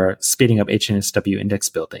for speeding up HNSW index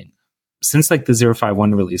building. Since like the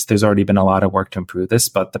 051 release, there's already been a lot of work to improve this,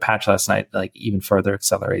 but the patch last night like even further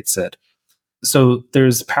accelerates it. So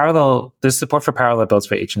there's support for parallel builds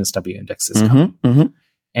for HNSW indexes coming.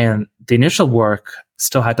 And the initial work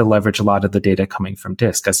still had to leverage a lot of the data coming from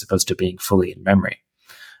disk as opposed to being fully in memory.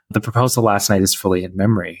 The proposal last night is fully in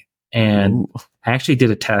memory. And I actually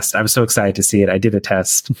did a test. I was so excited to see it. I did a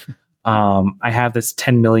test. I have this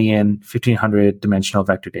 10 million, 1500 dimensional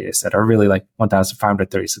vector data set, or really like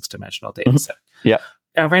 1536 dimensional data set. Yeah.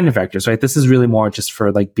 Random vectors, right? This is really more just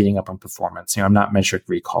for like beating up on performance. I'm not measuring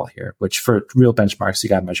recall here, which for real benchmarks, you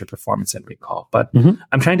got to measure performance and recall. But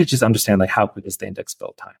I'm trying to just understand like how quick is the index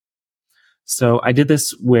build time. So I did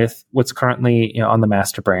this with what's currently on the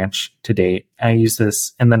master branch to date. I used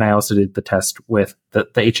this, and then I also did the test with the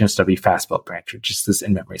HNSW fast build branch, which is this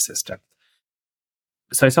in-memory system.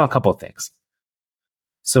 So I saw a couple of things.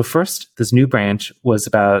 So first, this new branch was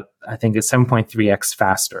about, I think it's 7.3x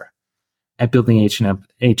faster at building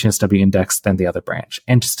HNSW index than the other branch.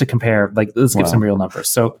 And just to compare, like, let's give some real numbers.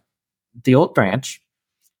 So the old branch,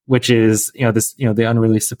 which is, the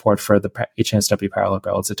unreleased support for the HNSW parallel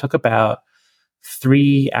builds, it took about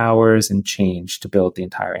 3 hours and change to build the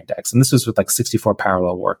entire index. And this was with like 64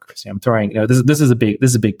 parallel workers. I'm throwing, this is a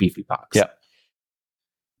big beefy box. Yeah.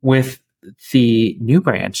 With the new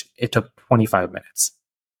branch, it took 25 minutes.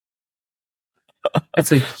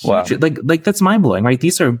 It's a huge, like that's mind blowing, right?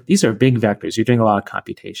 These are big vectors. You're doing a lot of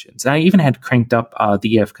computations. And I even had cranked up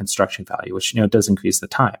the EF construction value, which does increase the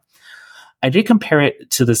time. I did compare it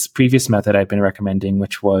to this previous method I've been recommending,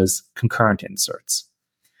 which was concurrent inserts.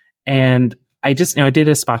 And I just, I did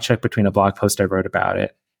a spot check between a blog post I wrote about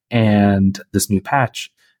it and this new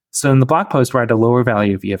patch. So in the blog post where I had a lower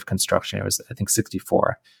value of EF construction, it was, I think,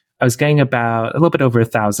 64. I was getting about a little bit over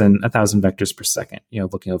 1,000 vectors per second,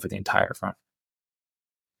 looking over the entire front.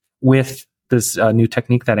 With this new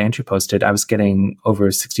technique that Andrew posted, I was getting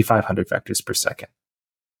over 6,500 vectors per second.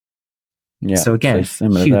 Yeah. So again,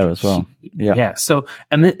 similar there as well. Yeah. Yeah. So,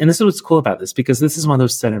 and this is what's cool about this, because this is one of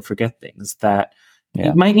those set and forget things that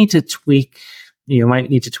you might need to tweak. You might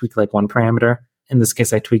need to tweak like one parameter. In this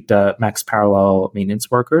case, I tweaked max parallel maintenance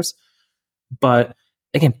workers. But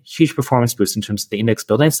again, huge performance boost in terms of the index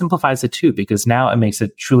build. And it simplifies it too, because now it makes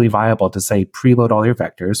it truly viable to say preload all your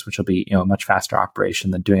vectors, which will be a much faster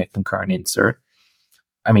operation than doing a concurrent insert.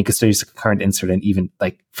 I mean, you could still use a concurrent insert and even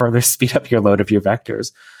like further speed up your load of your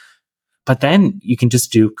vectors. But then you can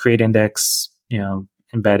just do create index,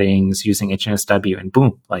 embeddings using HNSW, and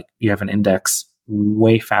boom, like you have an index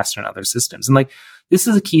way faster in other systems. And like, this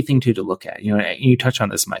is a key thing too to look at. You touch on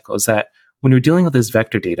this, Michael, is that when you're dealing with this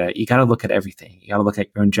vector data, you got to look at everything. You got to look at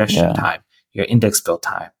your ingestion time, your index build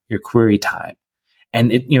time, your query time.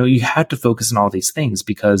 And you have to focus on all these things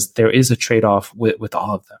because there is a trade-off with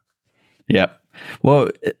all of them. Yeah. Well,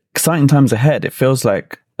 exciting times ahead. It feels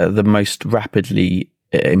like the most rapidly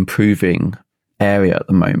improving area at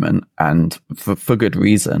the moment, and for good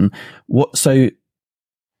reason. So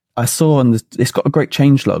I saw it's got a great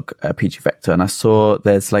changelog pgvector, and I saw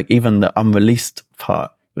there's like even the unreleased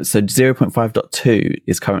part. So 0.5.2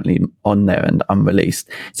 is currently on there and unreleased.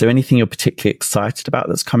 Is there anything you're particularly excited about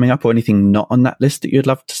that's coming up, or anything not on that list that you'd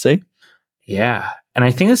love to see? Yeah. And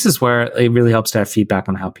I think this is where it really helps to have feedback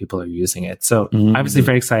on how people are using it. So obviously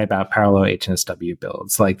very excited about parallel HNSW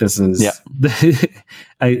builds. Like this is,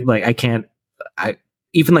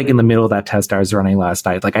 even like in the middle of that test I was running last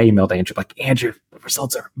night, like I emailed Andrew, like, Andrew, the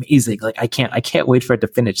results are amazing. Like I can't wait for it to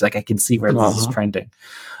finish. Like I can see where this is trending.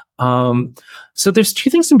 So there's two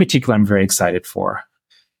things in particular I'm very excited for.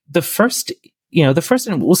 The first,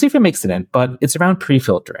 and we'll see if it makes it in, but it's around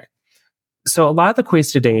pre-filtering. So a lot of the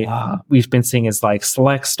queries today we've been seeing is like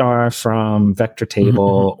select star from vector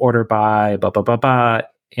table, order by, blah, blah, blah, blah,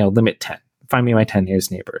 limit 10. Find me my 10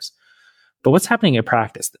 nearest neighbors. But what's happening in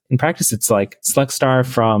practice? In practice, it's like select star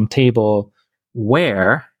from table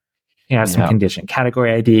where it has some condition.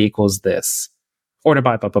 Category ID equals this. Order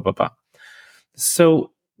by, blah, blah, blah, blah.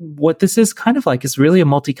 So what this is kind of like is really a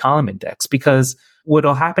multi-column index, because what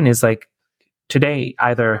will happen is like today,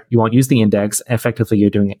 either you won't use the index, effectively you're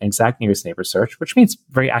doing an exact nearest neighbor search, which means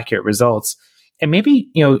very accurate results. And maybe,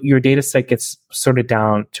 your data set gets sorted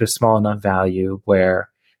down to a small enough value where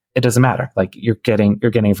it doesn't matter. Like you're getting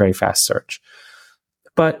a very fast search.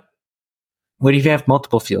 But what if you have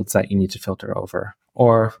multiple fields that you need to filter over?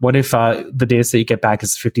 Or what if the data set you get back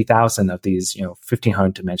is 50,000 of these,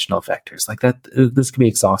 1,500 dimensional vectors? Like that, this could be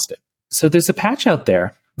exhaustive. So there's a patch out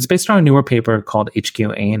there. It's based on a newer paper called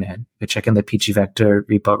HQANN. You check in the pgvector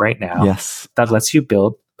repo right now. Yes. That lets you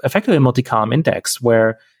build effectively a multi-column index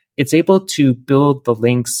where it's able to build the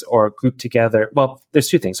links or group together. Well, there's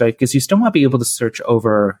two things, right? Because you still want to be able to search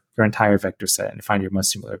over your entire vector set and find your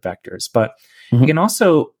most similar vectors. But you can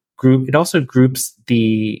also groups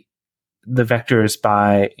the vectors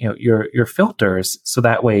by your filters, so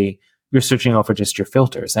that way you're searching over just your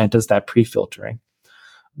filters, and it does that pre-filtering.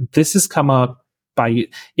 This has come up by,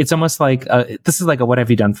 it's almost like this is like a what have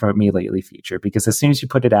you done for me lately feature, because as soon as you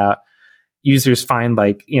put it out, users find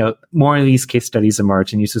like more of these case studies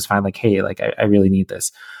emerge, and users find like, hey, like I really need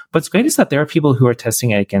this. But what's great is that there are people who are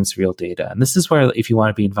testing it against real data, and this is where, if you want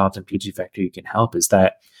to be involved in pgvector, you can help. Is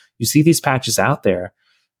that you see these patches out there,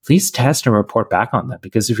 please test and report back on them,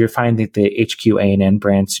 because if you're finding the HQANN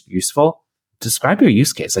brand's useful, describe your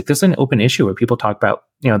use case. Like there's an open issue where people talk about,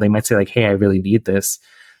 they might say like, hey, I really need this.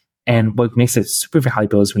 And what makes it super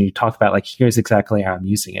valuable is when you talk about like, here's exactly how I'm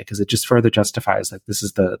using it, because it just further justifies like this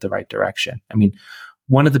is the right direction. I mean,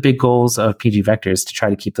 one of the big goals of pgvector is to try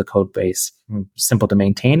to keep the code base simple to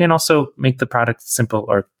maintain and also make the product simple,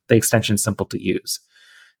 or the extension simple to use.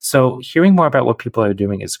 So hearing more about what people are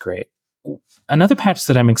doing is great. Another patch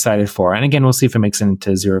that I'm excited for, and again, we'll see if it makes it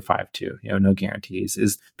into 0.5.2, no guarantees,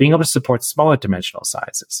 is being able to support smaller dimensional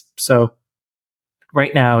sizes. So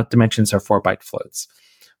right now, dimensions are 4-byte floats,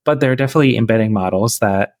 but there are definitely embedding models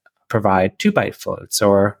that provide 2-byte floats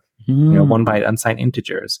or 1-byte unsigned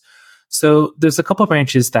integers. So there's a couple of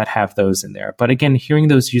branches that have those in there. But again, hearing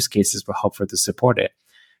those use cases will help further support it,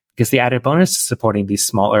 because the added bonus to supporting these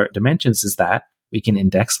smaller dimensions is that we can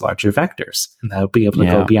index larger vectors, and that'll be able to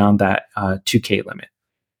go beyond that 2K limit.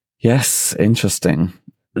 Yes, interesting.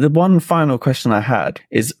 The one final question I had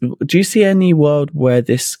is, do you see any world where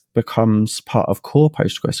this becomes part of core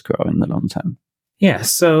PostgreSQL in the long term? Yeah,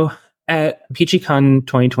 so at PGCon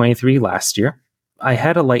 2023 last year, I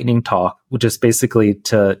had a lightning talk, which is basically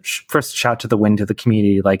to first shout to the wind to the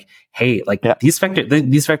community, like, hey, like these vector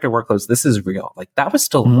workloads, this is real. Like that was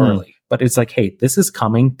still early, but it's like, hey, this is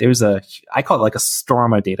coming. There's I call it like a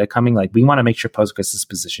storm of data coming. Like we want to make sure Postgres is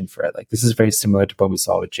positioned for it. Like this is very similar to what we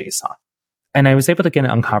saw with JSON. And I was able to get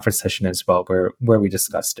an unconference session as well, where we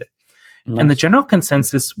discussed it. Nice. And the general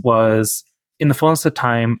consensus was, in the fullness of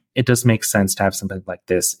time, it does make sense to have something like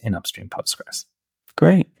this in upstream Postgres.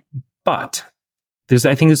 Great. But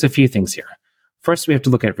I think there's a few things here. First, we have to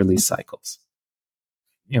look at release cycles.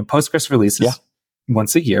 Postgres releases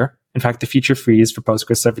once a year. In fact, the feature freeze for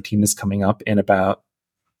Postgres 17 is coming up in about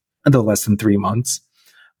a little less than 3 months.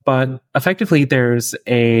 But effectively, there's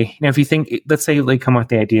if you think, let's say they come up with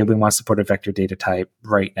the idea, we want to support a vector data type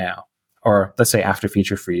right now, or let's say after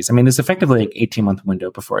feature freeze. I mean, there's effectively like 18-month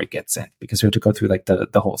window before it gets in, because we have to go through like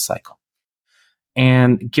the whole cycle.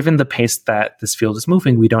 And given the pace that this field is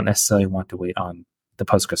moving, we don't necessarily want to wait on the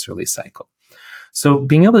Postgres release cycle. So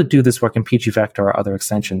being able to do this work in pgvector or other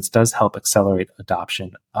extensions does help accelerate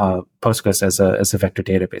adoption of Postgres as a vector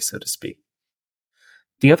database, so to speak.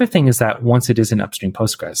 The other thing is that once it is in upstream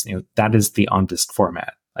Postgres, that is the on-disk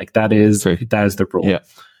format. Like that is the rule. Yeah.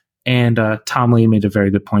 And Tom Lee made a very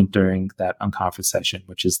good point during that unconference session,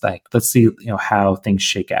 which is like, let's see how things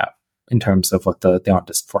shake out in terms of what the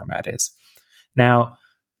on-disk format is. Now,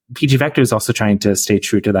 pgvector is also trying to stay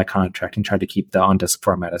true to that contract and try to keep the on-disk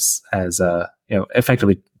format as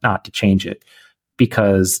effectively not to change it,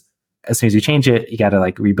 because as soon as you change it, you got to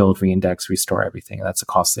like rebuild, reindex, restore everything. That's a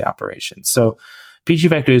costly operation. So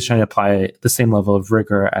pgvector is trying to apply the same level of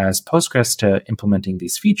rigor as Postgres to implementing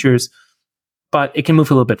these features, but it can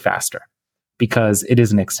move a little bit faster because it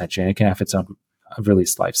is an extension. It can have its own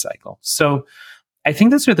release lifecycle. So I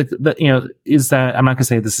think that's where is that I'm not going to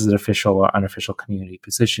say this is an official or unofficial community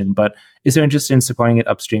position, but is there interest in supporting it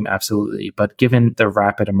upstream? Absolutely. But given the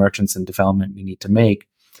rapid emergence and development we need to make,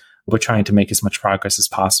 we're trying to make as much progress as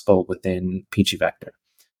possible within pgvector.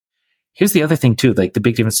 Here's the other thing too, like the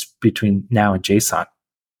big difference between now and JSON.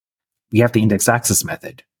 We have the index access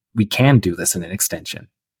method. We can do this in an extension.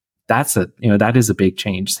 That is a big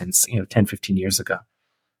change since 10, 15 years ago.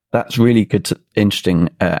 That's really interesting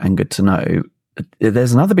and good to know.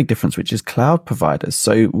 There's another big difference, which is cloud providers.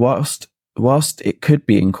 So whilst it could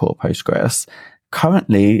be in core Postgres,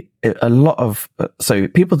 currently a lot of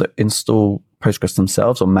people that install Postgres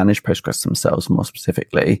themselves or manage Postgres themselves more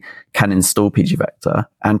specifically can install pgvector,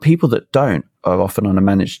 and people that don't are often on a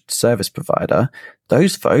managed service provider.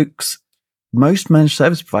 Those folks, most managed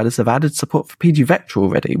service providers have added support for pgvector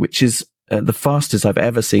already, which is the fastest I've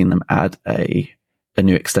ever seen them add a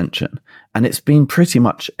new extension. And it's been pretty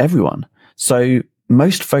much everyone. So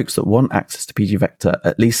most folks that want access to pgvector,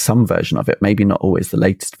 at least some version of it, maybe not always the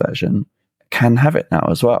latest version, can have it now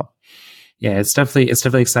as well. Yeah, it's definitely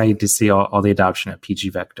exciting to see all the adoption of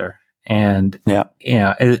pgvector. And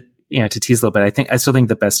to tease a little bit, I still think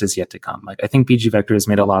the best is yet to come. Like I think pgvector has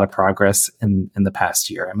made a lot of progress in the past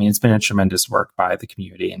year. I mean, it's been a tremendous work by the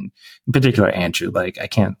community, and in particular Andrew. Like I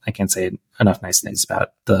can't say enough nice things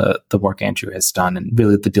about the work Andrew has done and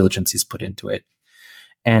really the diligence he's put into it.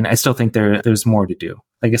 And I still think there's more to do.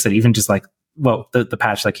 Like I said, even just like, the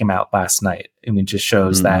patch that came out last night, I mean, just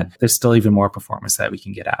shows that there's still even more performance that we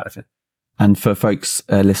can get out of it. And for folks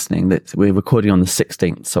listening, that we're recording on the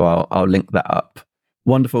 16th, so I'll link that up.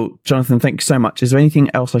 Wonderful. Jonathan, thank you so much. Is there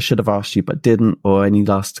anything else I should have asked you but didn't, or any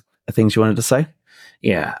last things you wanted to say?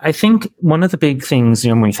 Yeah, I think one of the big things,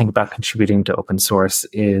 when you think about contributing to open source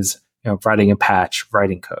is, writing a patch,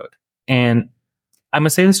 writing code. And I'm going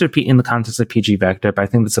to say this in the context of pgvector, but I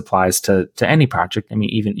think this applies to any project. I mean,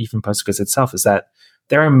 even Postgres itself, is that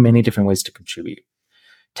there are many different ways to contribute.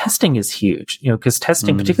 Testing is huge, because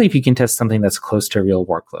testing, particularly if you can test something that's close to a real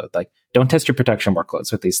workload, like don't test your production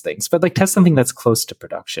workloads with these things, but like test something that's close to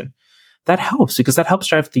production. That helps because that helps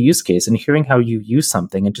drive the use case, and hearing how you use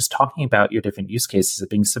something and just talking about your different use cases and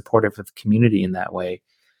being supportive of the community in that way,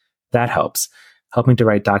 that helps. Helping to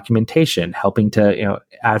write documentation, helping to,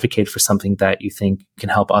 advocate for something that you think can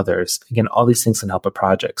help others. Again, all these things can help a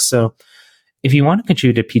project. So if you want to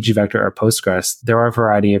contribute to pgvector or Postgres, there are a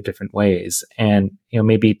variety of different ways. And,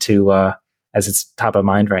 maybe as it's top of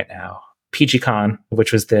mind right now, PGCon,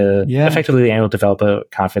 which was effectively the annual developer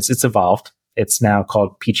conference, it's evolved. It's now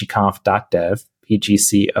called pgconf.dev,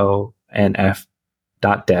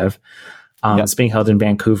 pgconf.dev. It's being held in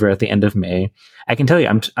Vancouver at the end of May. I can tell you,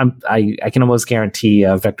 I can almost guarantee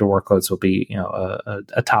vector workloads will be,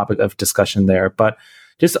 a topic of discussion there. But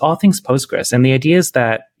just all things Postgres. And the idea is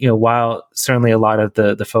that, while certainly a lot of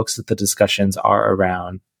the folks at the discussions are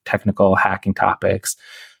around technical hacking topics,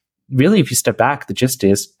 really, if you step back, the gist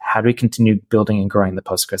is, how do we continue building and growing the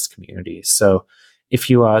Postgres community? So if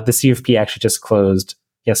the CFP actually just closed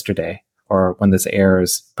yesterday, or when this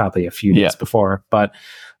airs, probably a few days before, but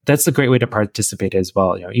that's a great way to participate as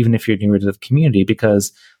well, even if you're newer to the community,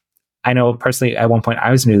 because I know personally at one point I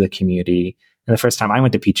was new to the community. And the first time I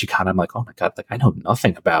went to pgcon, I'm like, oh my God, like I know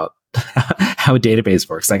nothing about how a database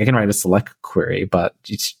works. Like I can write a select query, but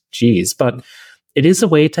geez, but it is a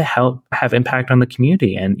way to help have impact on the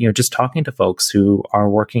community. And, just talking to folks who are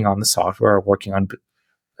working on the software, or working on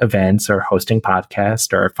events, or hosting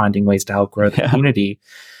podcasts, or finding ways to help grow the community.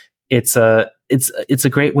 It's a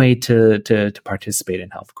great way to participate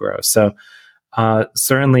and help grow. So,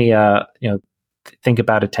 certainly, think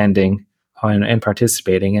about attending and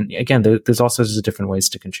participating. And again, there's all sorts of different ways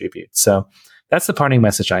to contribute. So that's the parting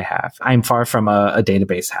message I have. I'm far from a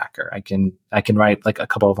database hacker. I can write like a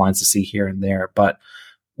couple of lines to see here and there, but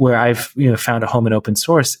where I've found a home in open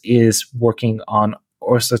source is working on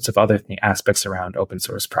all sorts of other aspects around open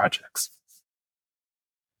source projects.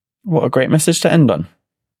 What a great message to end on.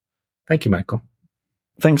 Thank you, Michael.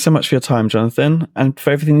 Thanks so much for your time, Jonathan, and for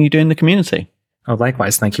everything you do in the community. Oh,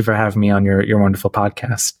 likewise. Thank you for having me on your wonderful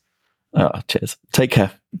podcast. Oh, cheers. Take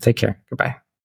care. Take care. Goodbye.